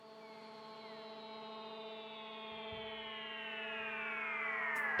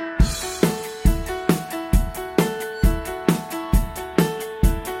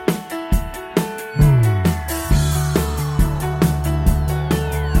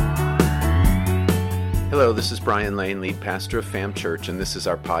Hello, this is Brian Lane, lead pastor of Pham Church, and this is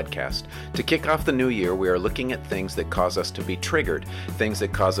our podcast. To kick off the new year, we are looking at things that cause us to be triggered, things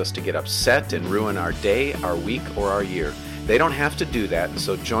that cause us to get upset and ruin our day, our week, or our year. They don't have to do that,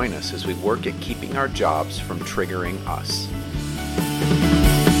 so join us as we work at keeping our jobs from triggering us.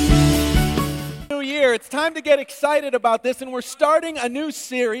 New year, it's time to get excited about this, and we're starting a new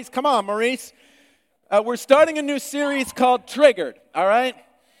series. Come on, Maurice. We're starting a new series called Triggered, all right?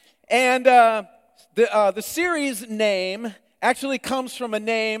 And the series name actually comes from a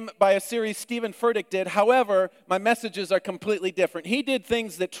name by a series Stephen Furtick did. However, my messages are completely different. He did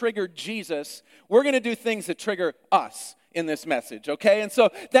things that triggered Jesus. We're going to do things that trigger us in this message, okay? And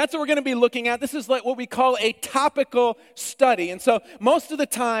so that's what we're going to be looking at. This is like what we call a topical study. And so most of the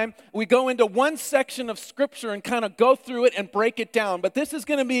time, we go into one section of Scripture and kind of go through it and break it down. But this is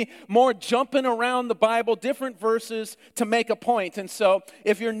going to be more jumping around the Bible, different verses to make a point. And so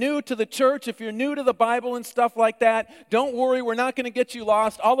if you're new to the church, if you're new to the Bible and stuff like that, don't worry, we're not going to get you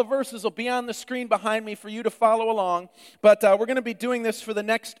lost. All the verses will be on the screen behind me for you to follow along. But we're going to be doing this for the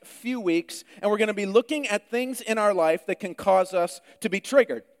next few weeks, and we're going to be looking at things in our life that can cause us to be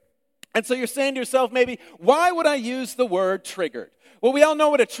triggered. And so you're saying to yourself, maybe, why would I use the word triggered? Well, we all know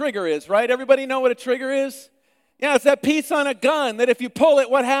what a trigger is, right? Everybody know what a trigger is? Yeah, it's that piece on a gun that if you pull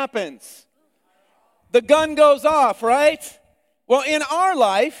it, what happens? The gun goes off, right? Well, in our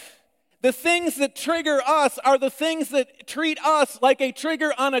life, the things that trigger us are the things that treat us like a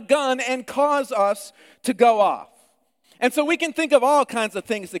trigger on a gun and cause us to go off. And so we can think of all kinds of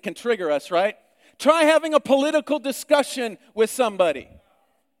things that can trigger us, right? Try having a political discussion with somebody.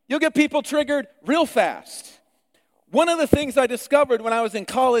 You'll get people triggered real fast. One of the things I discovered when I was in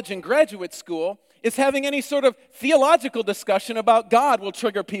college and graduate school is having any sort of theological discussion about God will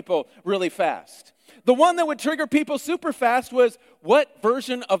trigger people really fast. The one that would trigger people super fast was, what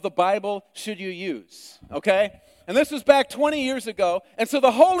version of the Bible should you use? Okay? And this was back 20 years ago. And so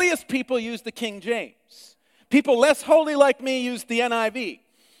the holiest people used the King James. People less holy like me used the NIV.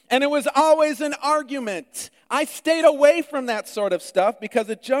 And it was always an argument. I stayed away from that sort of stuff because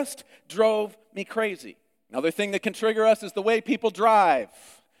it just drove me crazy. Another thing that can trigger us is the way people drive.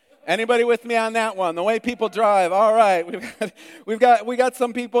 Anybody with me on that one? The way people drive. All right. We got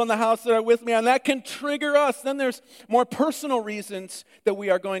some people in the house that are with me on that. Can trigger us. Then there's more personal reasons that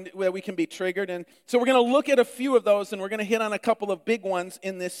we can be triggered. And so we're going to look at a few of those, and we're going to hit on a couple of big ones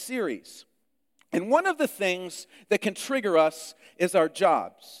in this series. And one of the things that can trigger us is our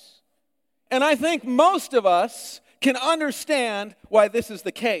jobs. And I think most of us can understand why this is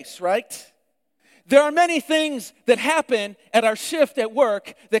the case, right? There are many things that happen at our shift at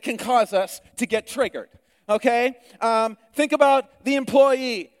work that can cause us to get triggered, okay? Think about the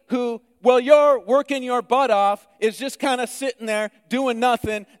employee who, while you're working your butt off, is just kind of sitting there doing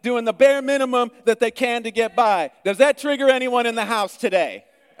nothing, doing the bare minimum that they can to get by. Does that trigger anyone in the house today?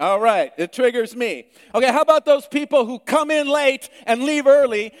 All right, it triggers me. Okay, how about those people who come in late and leave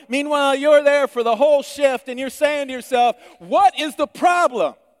early? Meanwhile, you're there for the whole shift and you're saying to yourself, what is the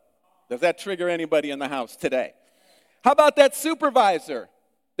problem? Does that trigger anybody in the house today? How about that supervisor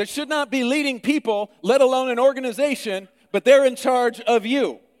that should not be leading people, let alone an organization, but they're in charge of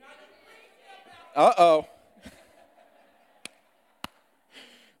you? Uh-oh.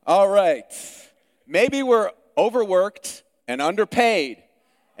 All right. Maybe we're overworked and underpaid.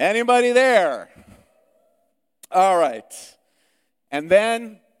 Anybody there? All right. And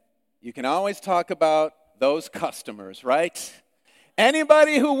then you can always talk about those customers, right?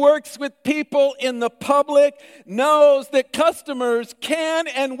 Anybody who works with people in the public knows that customers can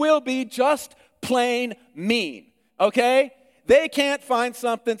and will be just plain mean, okay? They can't find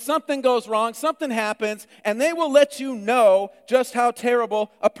something goes wrong, something happens, and they will let you know just how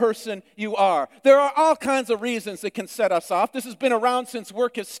terrible a person you are. There are all kinds of reasons that can set us off. This has been around since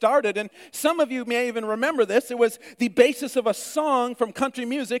work has started, and some of you may even remember this. It was the basis of a song from country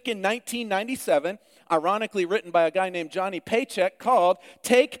music in 1997, ironically written by a guy named Johnny Paycheck, called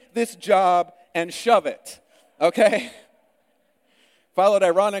 "Take This Job and Shove It." Okay? Followed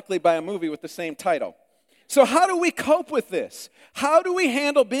ironically by a movie with the same title. So how do we cope with this? How do we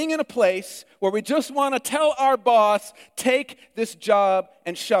handle being in a place where we just want to tell our boss, take this job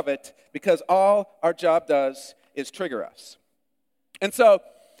and shove it, because all our job does is trigger us? And so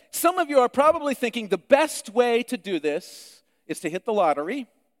some of you are probably thinking the best way to do this is to hit the lottery,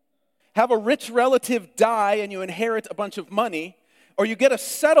 have a rich relative die and you inherit a bunch of money, or you get a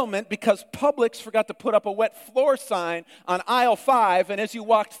settlement because Publix forgot to put up a wet floor sign on aisle 5, and as you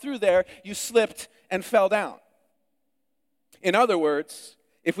walked through there, you slipped and fell down. In other words,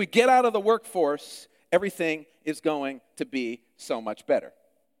 if we get out of the workforce, everything is going to be so much better.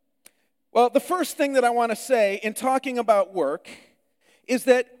 Well, the first thing that I want to say in talking about work is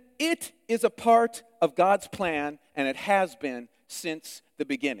that it is a part of God's plan, and it has been since the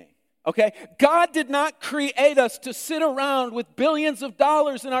beginning. Okay? God did not create us to sit around with billions of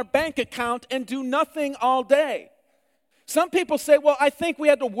dollars in our bank account and do nothing all day. Some people say, well, I think we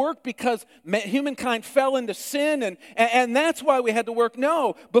had to work because humankind fell into sin and that's why we had to work.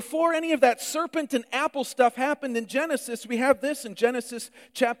 No, before any of that serpent and apple stuff happened in Genesis, we have this in Genesis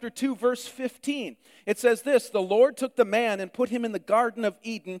chapter 2, verse 15. It says this, the Lord took the man and put him in the Garden of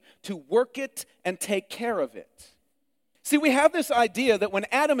Eden to work it and take care of it. See, we have this idea that when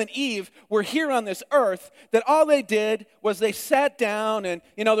Adam and Eve were here on this earth, that all they did was they sat down and,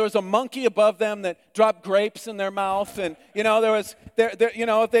 there was a monkey above them that dropped grapes in their mouth and,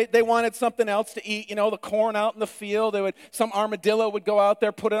 if they wanted something else to eat, the corn out in the field, some armadillo would go out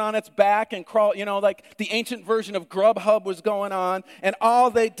there, put it on its back and crawl, like the ancient version of Grubhub was going on, and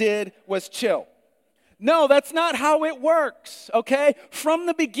all they did was chill. No, that's not how it works, okay? From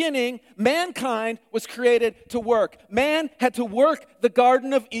the beginning, mankind was created to work. Man had to work the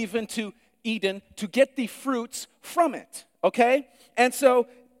Garden of Eden to get the fruits from it, okay? And so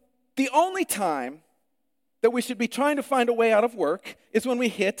the only time that we should be trying to find a way out of work is when we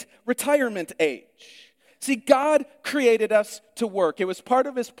hit retirement age. See, God created us to work. It was part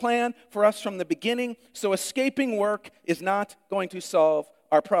of His plan for us from the beginning, so escaping work is not going to solve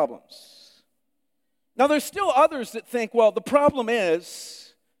our problems. Now, there's still others that think, well, the problem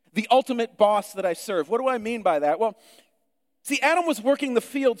is the ultimate boss that I serve. What do I mean by that? Well, see, Adam was working the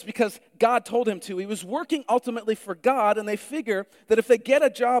fields because God told him to. He was working ultimately for God, and they figure that if they get a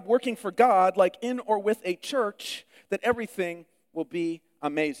job working for God, like in or with a church, that everything will be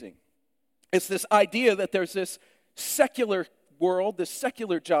amazing. It's this idea that there's this secular world, this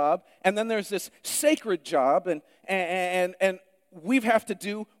secular job, and then there's this sacred job, and we have to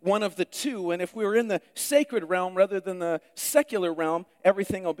do one of the two, and if we were in the sacred realm rather than the secular realm,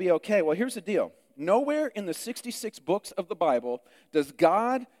 everything will be okay. Well, here's the deal. Nowhere in the 66 books of the Bible does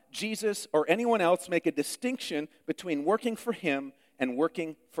God, Jesus, or anyone else make a distinction between working for Him and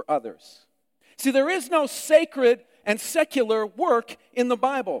working for others. See, there is no sacred and secular work in the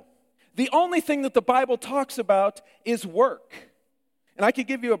Bible. The only thing that the Bible talks about is work. And I could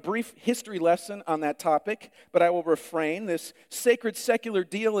give you a brief history lesson on that topic, but I will refrain. This sacred secular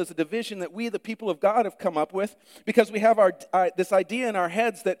deal is a division that we, the people of God, have come up with because we have this idea in our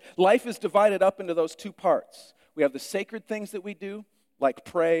heads that life is divided up into those two parts. We have the sacred things that we do, like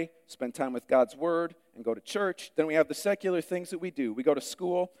pray, spend time with God's Word, and go to church. Then we have the secular things that we do. We go to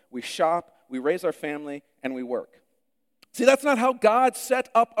school, we shop, we raise our family, and we work. See, that's not how God set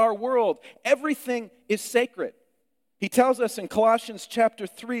up our world. Everything is sacred. He tells us in Colossians chapter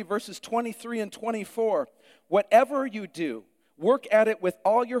 3, verses 23 and 24, whatever you do, work at it with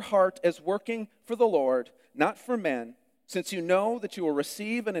all your heart as working for the Lord, not for men, since you know that you will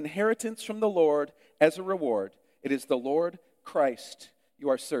receive an inheritance from the Lord as a reward. It is the Lord Christ you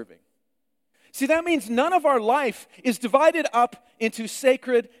are serving. See, that means none of our life is divided up into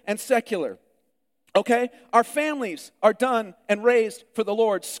sacred and secular. Okay? Our families are done and raised for the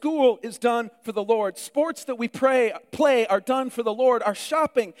Lord. School is done for the Lord. Sports that we play are done for the Lord. Our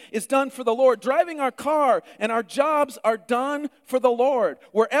shopping is done for the Lord. Driving our car and our jobs are done for the Lord.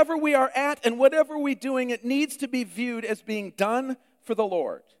 Wherever we are at and whatever we're doing, it needs to be viewed as being done for the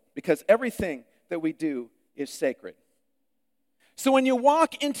Lord because everything that we do is sacred. So when you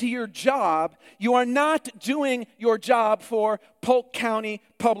walk into your job, you are not doing your job for Polk County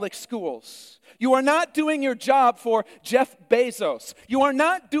Public Schools. You are not doing your job for Jeff Bezos. You are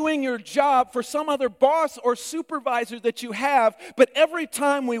not doing your job for some other boss or supervisor that you have, but every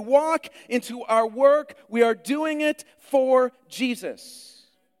time we walk into our work, we are doing it for Jesus.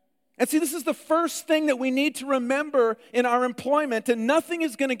 And see, this is the first thing that we need to remember in our employment, and nothing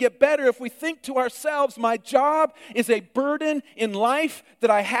is going to get better if we think to ourselves, my job is a burden in life that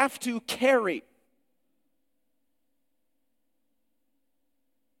I have to carry.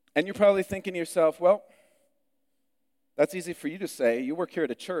 And you're probably thinking to yourself, well, that's easy for you to say. You work here at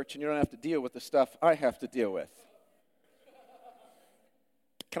a church and you don't have to deal with the stuff I have to deal with.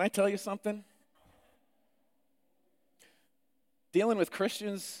 Can I tell you something? Dealing with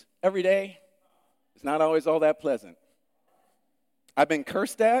Christians every day is not always all that pleasant. I've been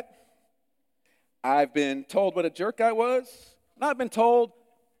cursed at. I've been told what a jerk I was. And I've been told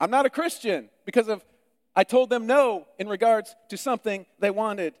I'm not a Christian because I told them no in regards to something they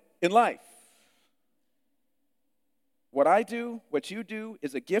wanted in life. What I do, what you do,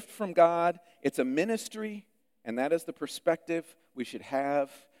 is a gift from God. It's a ministry, and that is the perspective we should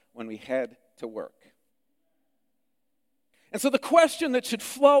have when we head to work. And so the question that should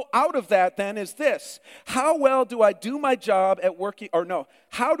flow out of that then is this: how well do I do my job at working, or no,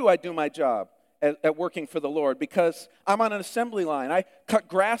 how do I do my job at working for the Lord? Because I'm on an assembly line. I cut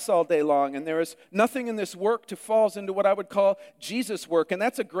grass all day long, and there is nothing in this work to falls into what I would call Jesus work, and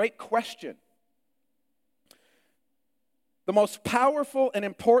that's a great question. The most powerful and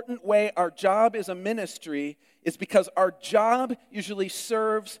important way our job is a ministry is because our job usually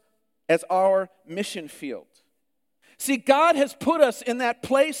serves as our mission field. See, God has put us in that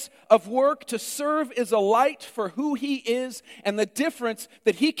place of work to serve as a light for who He is and the difference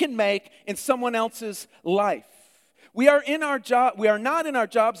that He can make in someone else's life. We are not in our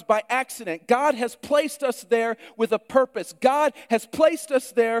jobs by accident. God has placed us there with a purpose. God has placed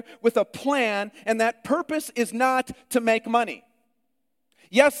us there with a plan, and that purpose is not to make money.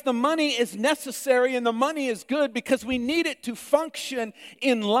 Yes, the money is necessary and the money is good because we need it to function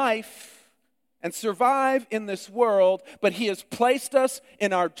in life and survive in this world, but He has placed us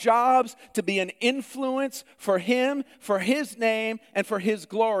in our jobs to be an influence for Him, for His name, and for His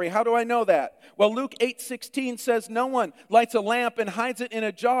glory. How do I know that? Well, Luke 8:16 says, "No one lights a lamp and hides it in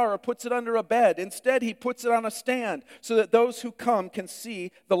a jar or puts it under a bed. Instead, he puts it on a stand so that those who come can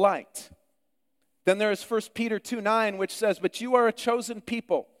see the light." Then there is 1 Peter 2:9, which says, "But you are a chosen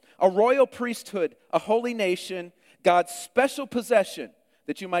people, a royal priesthood, a holy nation, God's special possession,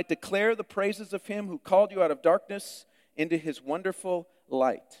 that you might declare the praises of Him who called you out of darkness into His wonderful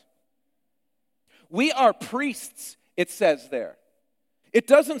light." We are priests, it says there. It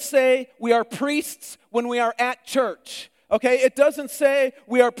doesn't say we are priests when we are at church. Okay, it doesn't say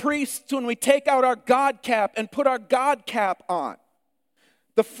we are priests when we take out our God cap and put our God cap on.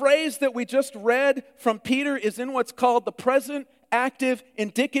 The phrase that we just read from Peter is in what's called the present active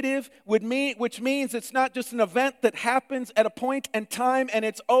indicative, which means it's not just an event that happens at a point in time and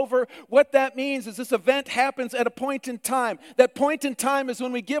it's over. What that means is this event happens at a point in time. That point in time is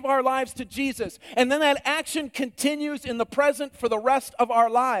when we give our lives to Jesus. And then that action continues in the present for the rest of our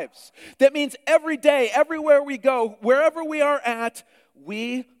lives. That means every day, everywhere we go, wherever we are at,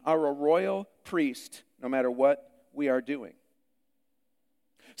 we are a royal priest, no matter what we are doing.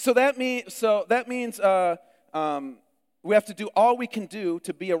 So that means we have to do all we can do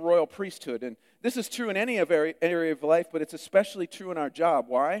to be a royal priesthood. And this is true in any area of life, but it's especially true in our job.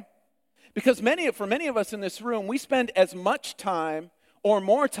 Why? Because for many of us in this room, we spend as much time or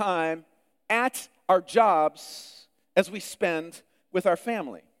more time at our jobs as we spend with our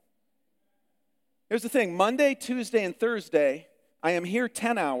family. Here's the thing. Monday, Tuesday, and Thursday, I am here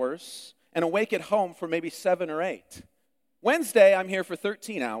 10 hours and awake at home for maybe 7 or 8. Wednesday, I'm here for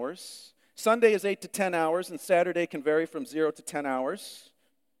 13 hours. Sunday is 8 to 10 hours, and Saturday can vary from 0 to 10 hours.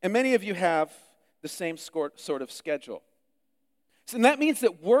 And many of you have the same sort of schedule. So that means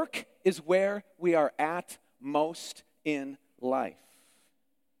that work is where we are at most in life.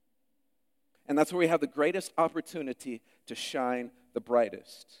 And that's where we have the greatest opportunity to shine the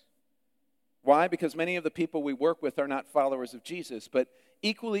brightest. Why? Because many of the people we work with are not followers of Jesus, but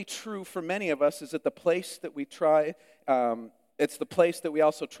equally true for many of us is that the place that we try, it's the place that we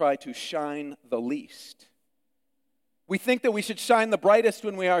also try to shine the least. We think that we should shine the brightest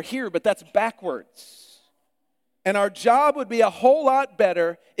when we are here, but that's backwards. And our job would be a whole lot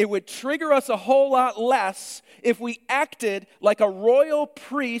better. It would trigger us a whole lot less if we acted like a royal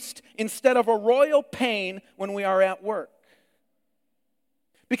priest instead of a royal pain when we are at work.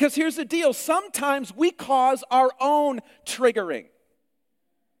 Because here's the deal. Sometimes we cause our own triggering.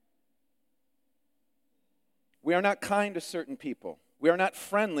 We are not kind to certain people. We are not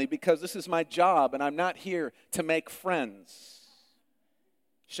friendly because this is my job and I'm not here to make friends.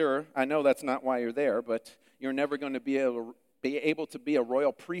 Sure, I know that's not why you're there, but you're never going to be able to be a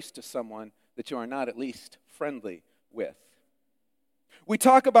royal priest to someone that you are not at least friendly with. We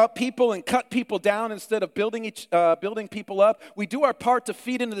talk about people and cut people down instead of building people up. We do our part to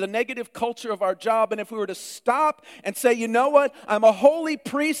feed into the negative culture of our job. And if we were to stop and say, you know what, I'm a holy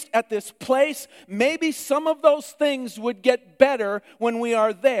priest at this place, maybe some of those things would get better when we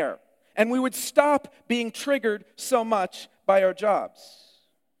are there. And we would stop being triggered so much by our jobs.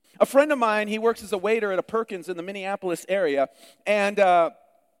 A friend of mine, he works as a waiter at a Perkins in the Minneapolis area. And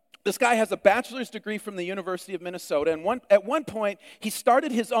this guy has a bachelor's degree from the University of Minnesota, and at one point, he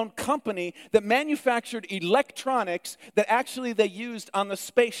started his own company that manufactured electronics that actually they used on the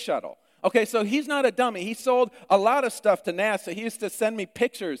space shuttle. Okay, so he's not a dummy. He sold a lot of stuff to NASA. He used to send me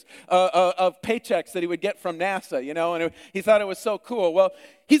pictures of paychecks that he would get from NASA, and he thought it was so cool. Well,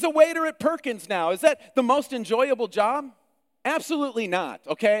 he's a waiter at Perkins now. Is that the most enjoyable job? Absolutely not,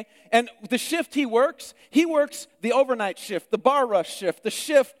 okay? And the shift he works the overnight shift, the bar rush shift, the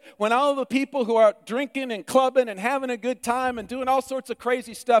shift when all the people who are drinking and clubbing and having a good time and doing all sorts of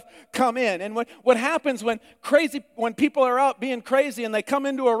crazy stuff come in. And what happens when people are out being crazy and they come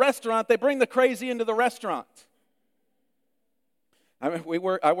into a restaurant, they bring the crazy into the restaurant. I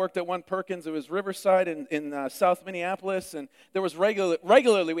worked at one Perkins. It was Riverside in South Minneapolis, and there was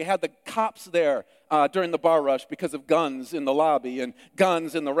regularly we had the cops there during the bar rush because of guns in the lobby and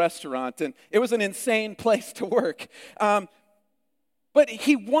guns in the restaurant, and it was an insane place to work. But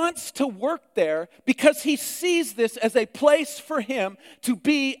he wants to work there because he sees this as a place for him to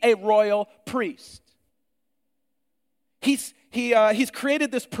be a royal priest. He's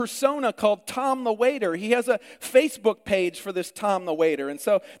created this persona called Tom the Waiter. He has a Facebook page for this Tom the Waiter, and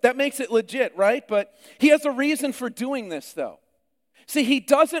so that makes it legit, right? But he has a reason for doing this, though. See, he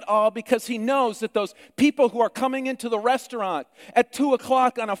does it all because he knows that those people who are coming into the restaurant at 2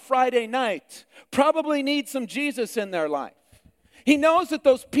 o'clock on a Friday night probably need some Jesus in their life. He knows that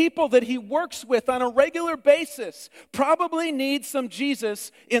those people that he works with on a regular basis probably need some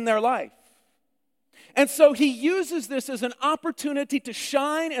Jesus in their life. And so he uses this as an opportunity to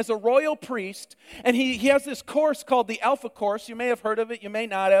shine as a royal priest. And he has this course called the Alpha Course. You may have heard of it, you may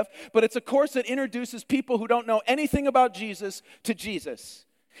not have. But it's a course that introduces people who don't know anything about Jesus to Jesus.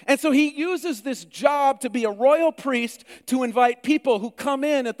 And so he uses this job to be a royal priest to invite people who come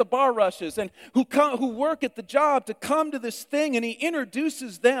in at the bar rushes and who work at the job to come to this thing. And he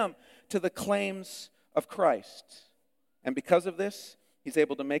introduces them to the claims of Christ. And because of this, he's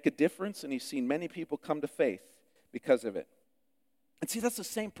able to make a difference, and he's seen many people come to faith because of it. And see, that's the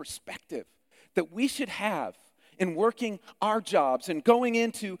same perspective that we should have in working our jobs and going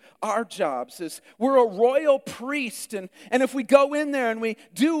into our jobs. Is we're a royal priest, and if we go in there and we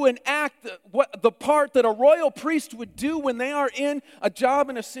do and act the part that a royal priest would do when they are in a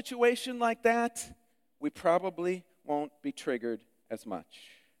job in a situation like that, we probably won't be triggered as much.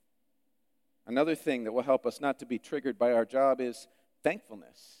 Another thing that will help us not to be triggered by our job is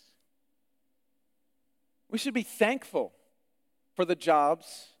thankfulness. We should be thankful for the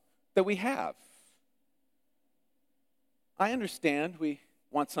jobs that we have. I understand we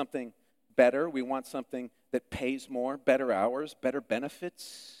want something better. We want something that pays more, better hours, better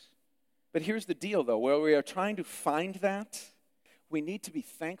benefits. But here's the deal, though. Where we are trying to find that, we need to be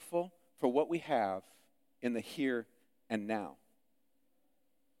thankful for what we have in the here and now.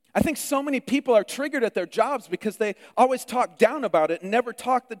 I think so many people are triggered at their jobs because they always talk down about it and never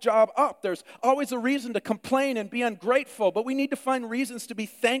talk the job up. There's always a reason to complain and be ungrateful, but we need to find reasons to be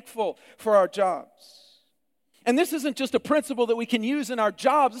thankful for our jobs. And this isn't just a principle that we can use in our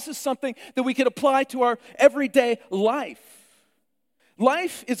jobs. This is something that we can apply to our everyday life.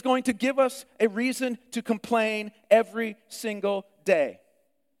 Life is going to give us a reason to complain every single day.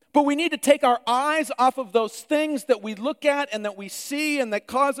 But we need to take our eyes off of those things that we look at and that we see and that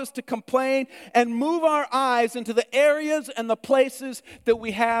cause us to complain and move our eyes into the areas and the places that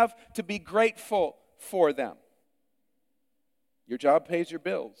we have to be grateful for them. Your job pays your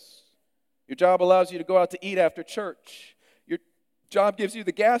bills. Your job allows you to go out to eat after church. Your job gives you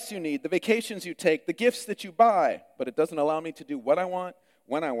the gas you need, the vacations you take, the gifts that you buy. But it doesn't allow me to do what I want,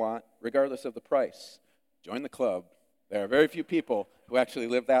 when I want, regardless of the price. Join the club. There are very few people who actually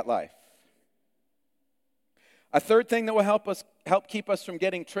live that life. A third thing that will help keep us from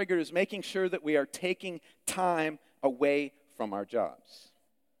getting triggered is making sure that we are taking time away from our jobs.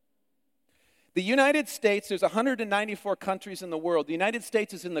 The United States, there's 194 countries in the world. The United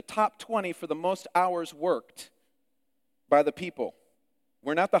States is in the top 20 for the most hours worked by the people.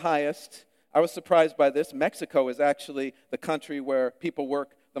 We're not the highest. I was surprised by this. Mexico is actually the country where people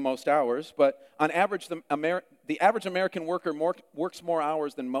work the most hours, but on average, the average American worker works more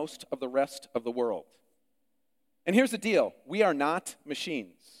hours than most of the rest of the world. And here's the deal. We are not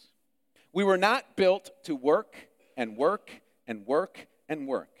machines. We were not built to work and work and work and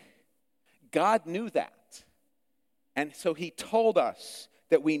work. God knew that. And so he told us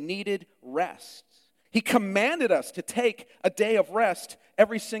that we needed rest. He commanded us to take a day of rest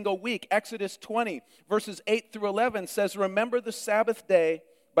every single week. Exodus 20, verses 8 through 11 says, "Remember the Sabbath day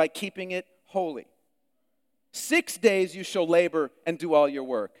by keeping it holy. 6 days you shall labor and do all your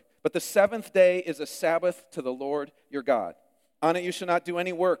work, but the seventh day is a Sabbath to the Lord your God. On it you shall not do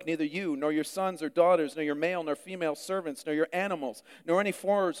any work, neither you, nor your sons or daughters, nor your male nor female servants, nor your animals, nor any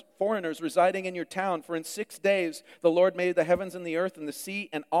foreigners residing in your town. For in 6 days the Lord made the heavens and the earth and the sea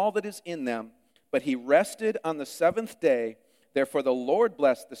and all that is in them. But he rested on the seventh day. Therefore the Lord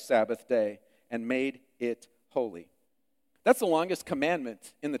blessed the Sabbath day and made it holy." That's the longest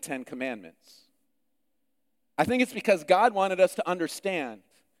commandment in the 10 Commandments. I think it's because God wanted us to understand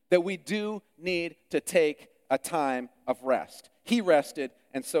that we do need to take a time of rest. He rested,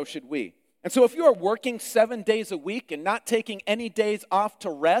 and so should we. And so if you are working 7 days a week and not taking any days off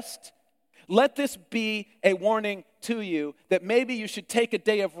to rest, let this be a warning to you that maybe you should take a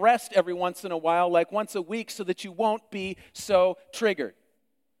day of rest every once in a while, like once a week, so that you won't be so triggered.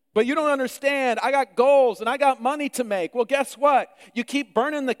 But you don't understand, I got goals and I got money to make. Well, guess what? You keep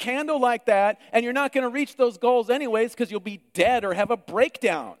burning the candle like that, and you're not going to reach those goals anyways because you'll be dead or have a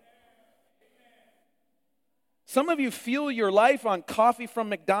breakdown. Some of you fuel your life on coffee from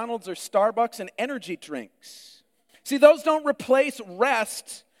McDonald's or Starbucks and energy drinks. See, those don't replace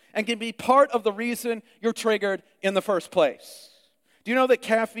rest and can be part of the reason you're triggered in the first place. Do you know that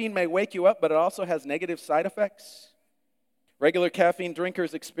caffeine may wake you up, but it also has negative side effects? Regular caffeine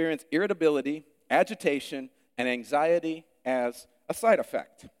drinkers experience irritability, agitation, and anxiety as a side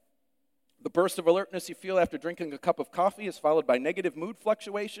effect. The burst of alertness you feel after drinking a cup of coffee is followed by negative mood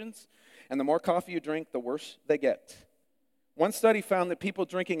fluctuations, and the more coffee you drink, the worse they get. One study found that people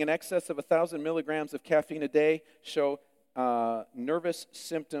drinking in excess of 1,000 milligrams of caffeine a day show nervous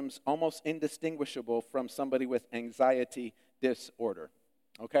symptoms almost indistinguishable from somebody with anxiety disorder.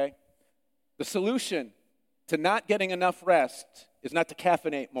 Okay? The solution to not getting enough rest is not to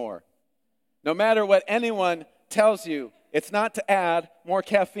caffeinate more. No matter what anyone tells you, it's not to add more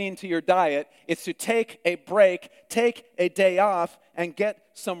caffeine to your diet. It's to take a break, take a day off, and get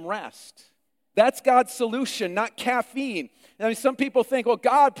some rest. That's God's solution, not caffeine. I mean, some people think, well,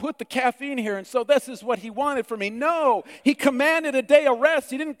 God put the caffeine here, and so this is what he wanted for me. No, he commanded a day of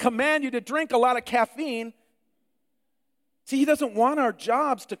rest. He didn't command you to drink a lot of caffeine. See, he doesn't want our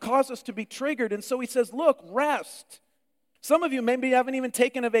jobs to cause us to be triggered, and so he says, look, rest. Some of you maybe haven't even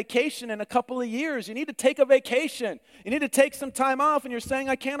taken a vacation in a couple of years. You need to take a vacation. You need to take some time off, and you're saying,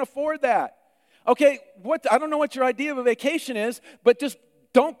 I can't afford that. Okay, I don't know what your idea of a vacation is, but just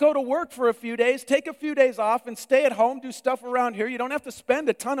don't go to work for a few days. Take a few days off and stay at home, do stuff around here. You don't have to spend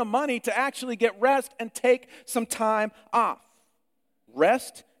a ton of money to actually get rest and take some time off.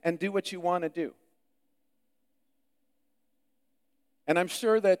 Rest and do what you want to do. And I'm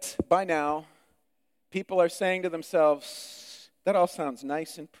sure that by now, people are saying to themselves, that all sounds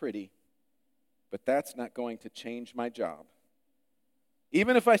nice and pretty, but that's not going to change my job.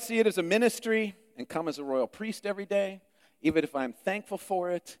 Even if I see it as a ministry and come as a royal priest every day, even if I'm thankful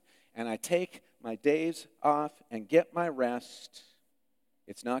for it and I take my days off and get my rest,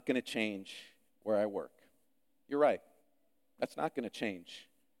 it's not going to change where I work. You're right. That's not going to change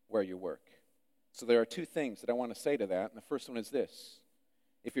where you work. So there are two things that I want to say to that. And the first one is this.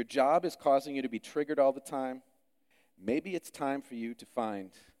 If your job is causing you to be triggered all the time, maybe it's time for you to find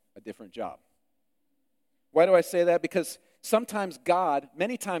a different job. Why do I say that? Because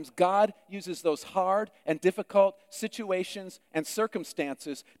many times God uses those hard and difficult situations and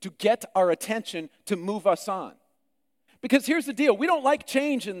circumstances to get our attention to move us on. Because here's the deal. We don't like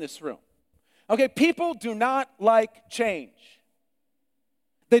change in this room. Okay, people do not like change.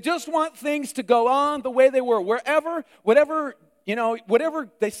 They just want things to go on the way they were. Wherever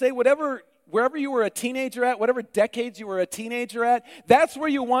you were a teenager at, whatever decades you were a teenager at, that's where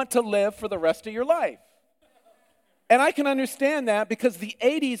you want to live for the rest of your life. And I can understand that because the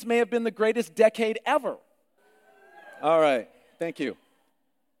 80s may have been the greatest decade ever. All right, thank you.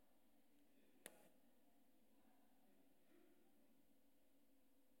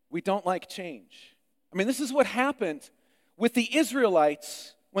 We don't like change. I mean, this is what happened with the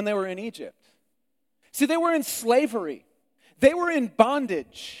Israelites when they were in Egypt. See, they were in slavery. They were in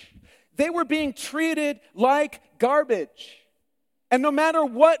bondage. They were being treated like garbage. And no matter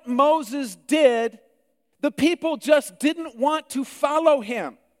what Moses did, the people just didn't want to follow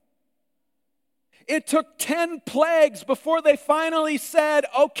him. It took 10 plagues before they finally said,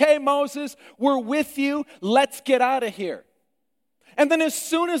 okay, Moses, we're with you. Let's get out of here. And then as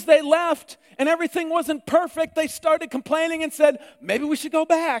soon as they left and everything wasn't perfect, they started complaining and said, maybe we should go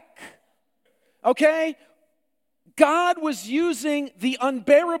back. Okay? God was using the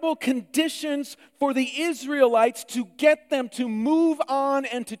unbearable conditions for the Israelites to get them to move on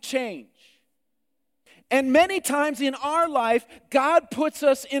and to change. And many times in our life, God puts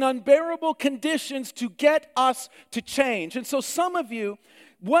us in unbearable conditions to get us to change. And so some of you,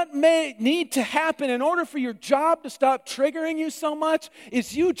 what may need to happen in order for your job to stop triggering you so much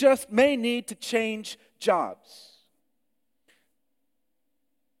is you just may need to change jobs.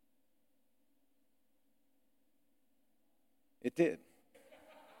 It did.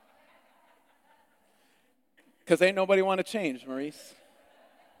 Because ain't nobody want to change, Maurice.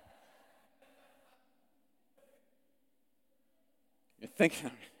 You're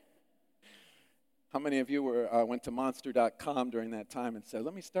thinking, How many of you went to monster.com during that time and said,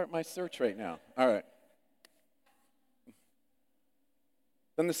 let me start my search right now? All right.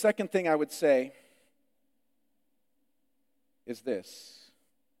 Then the second thing I would say is this.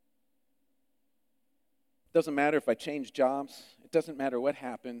 It doesn't matter if I change jobs. It doesn't matter what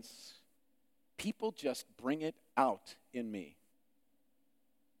happens. People just bring it out in me.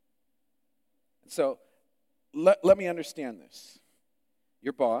 So let me understand this.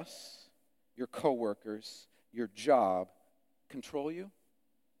 Your boss, your coworkers, your job control you.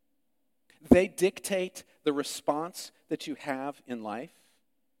 They dictate the response that you have in life.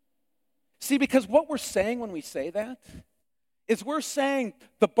 See, because what we're saying when we say that is we're saying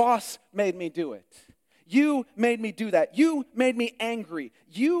the boss made me do it. You made me do that. You made me angry.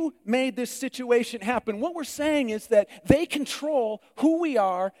 You made this situation happen. What we're saying is that they control who we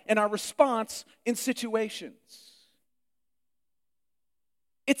are and our response in situations.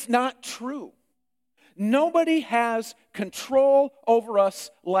 It's not true. Nobody has control over us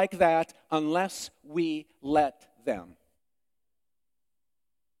like that unless we let them.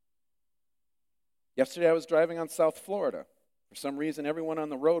 Yesterday I was driving on South Florida. For some reason, everyone on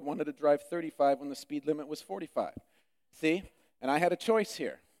the road wanted to drive 35 when the speed limit was 45. See? And I had a choice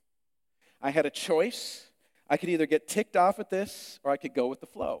here. I had a choice. I could either get ticked off at this or I could go with the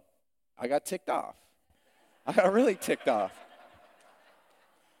flow. I got ticked off. I got really ticked off.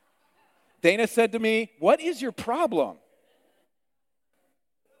 Dana said to me, "What is your problem?"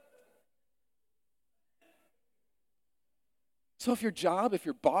 So if your job, if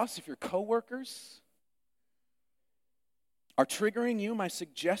your boss, if your coworkers are triggering you, my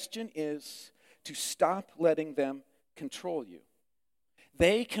suggestion is to stop letting them control you.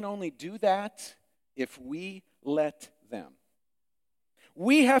 They can only do that if we let them.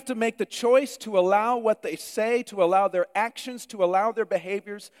 We have to make the choice to allow what they say, to allow their actions, to allow their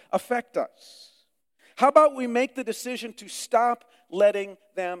behaviors affect us. How about we make the decision to stop letting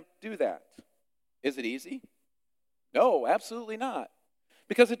them do that? Is it easy? No, absolutely not.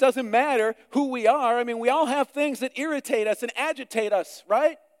 Because it doesn't matter who we are. I mean, we all have things that irritate us and agitate us,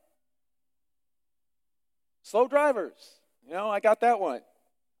 right? Slow drivers. I got that one.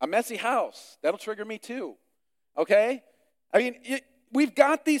 A messy house. That'll trigger me too. Okay? I mean, we've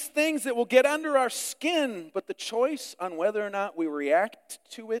got these things that will get under our skin, but the choice on whether or not we react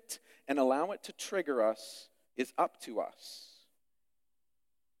to it and allow it to trigger us is up to us.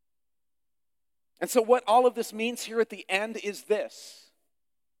 And so what all of this means here at the end is this.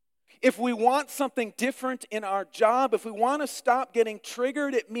 If we want something different in our job, if we want to stop getting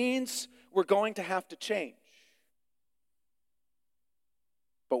triggered, it means we're going to have to change.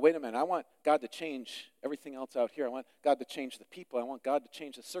 But wait a minute, I want God to change everything else out here. I want God to change the people. I want God to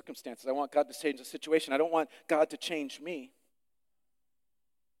change the circumstances. I want God to change the situation. I don't want God to change me.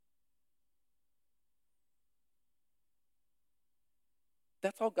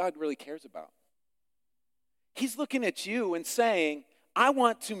 That's all God really cares about. He's looking at you and saying, I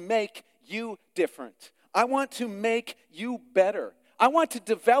want to make you different. I want to make you better. I want to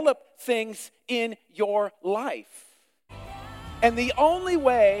develop things in your life. And the only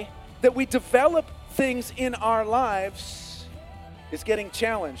way that we develop things in our lives is getting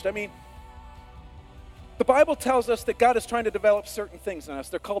challenged. I mean, the Bible tells us that God is trying to develop certain things in us.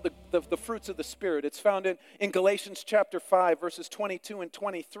 They're called the fruits of the Spirit. It's found in Galatians chapter 5, verses 22 and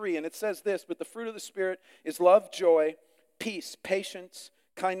 23. And it says this, but the fruit of the Spirit is love, joy, peace, patience,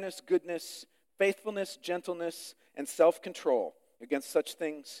 kindness, goodness, faithfulness, gentleness, and self-control. Against such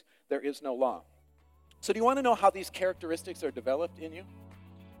things there is no law. So do you want to know how these characteristics are developed in you?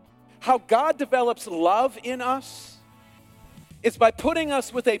 How God develops love in us is by putting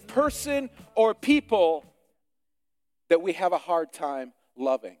us with a person or people that we have a hard time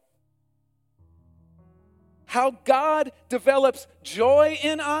loving. How God develops joy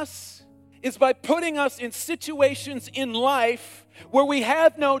in us is by putting us in situations in life where we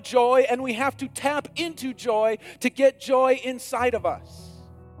have no joy and we have to tap into joy to get joy inside of us.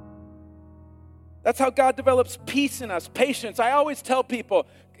 That's how God develops peace in us, patience. I always tell people,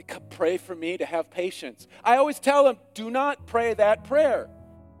 pray for me to have patience. I always tell them, do not pray that prayer.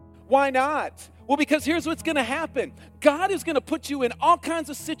 Why not? Well, because here's what's going to happen. God is going to put you in all kinds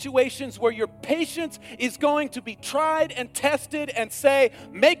of situations where your patience is going to be tried and tested and say,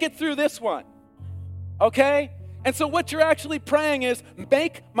 make it through this one. Okay? And so what you're actually praying is,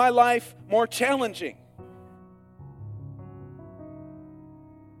 make my life more challenging.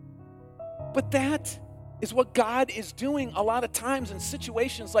 But that is what God is doing a lot of times in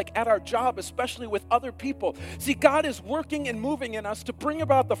situations like at our job, especially with other people. See, God is working and moving in us to bring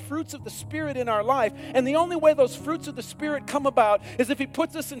about the fruits of the Spirit in our life. And the only way those fruits of the Spirit come about is if He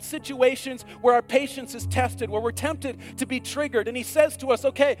puts us in situations where our patience is tested, where we're tempted to be triggered. And He says to us,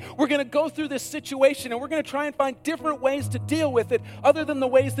 okay, we're going to go through this situation and we're going to try and find different ways to deal with it other than the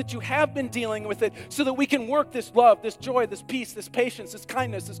ways that you have been dealing with it, so that we can work this love, this joy, this peace, this patience, this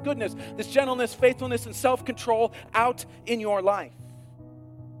kindness, this goodness, this gentleness, faithfulness, and self-control out in your life.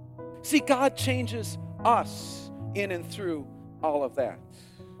 See, God changes us in and through all of that.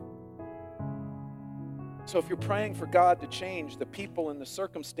 So if you're praying for God to change the people and the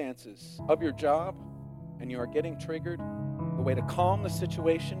circumstances of your job and you are getting triggered, the way to calm the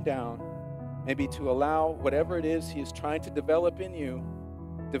situation down may be to allow whatever it is He is trying to develop in you,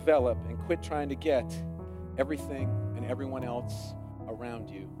 develop, and quit trying to get everything and everyone else around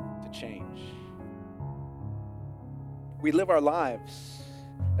you to change. We live our lives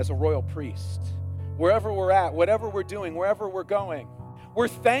as a royal priest. Wherever we're at, whatever we're doing, wherever we're going, we're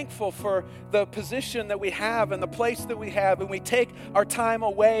thankful for the position that we have and the place that we have, and we take our time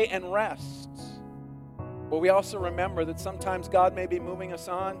away and rest. But we also remember that sometimes God may be moving us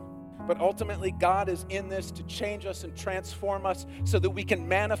on, but ultimately God is in this to change us and transform us so that we can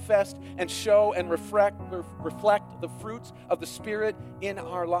manifest and show and reflect the fruits of the Spirit in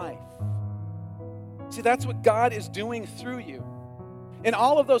our life. See, that's what God is doing through you. In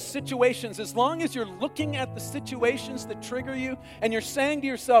all of those situations, as long as you're looking at the situations that trigger you and you're saying to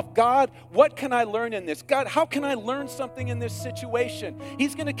yourself, God, what can I learn in this? God, how can I learn something in this situation?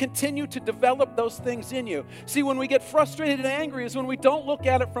 He's going to continue to develop those things in you. See, when we get frustrated and angry is when we don't look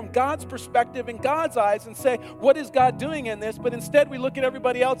at it from God's perspective and God's eyes and say, what is God doing in this? But instead we look at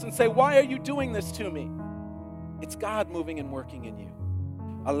everybody else and say, why are you doing this to me? It's God moving and working in you.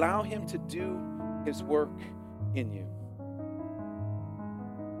 Allow Him to do His work in you.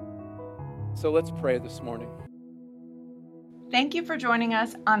 So let's pray this morning. Thank you for joining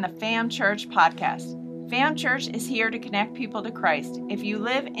us on the Fam Church podcast. Fam Church is here to connect people to Christ. If you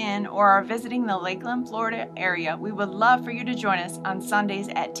live in or are visiting the Lakeland, Florida area, we would love for you to join us on Sundays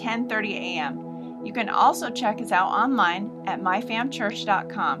at 10:30 a.m. You can also check us out online at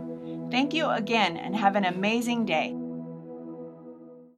myfamchurch.com. Thank you again and have an amazing day.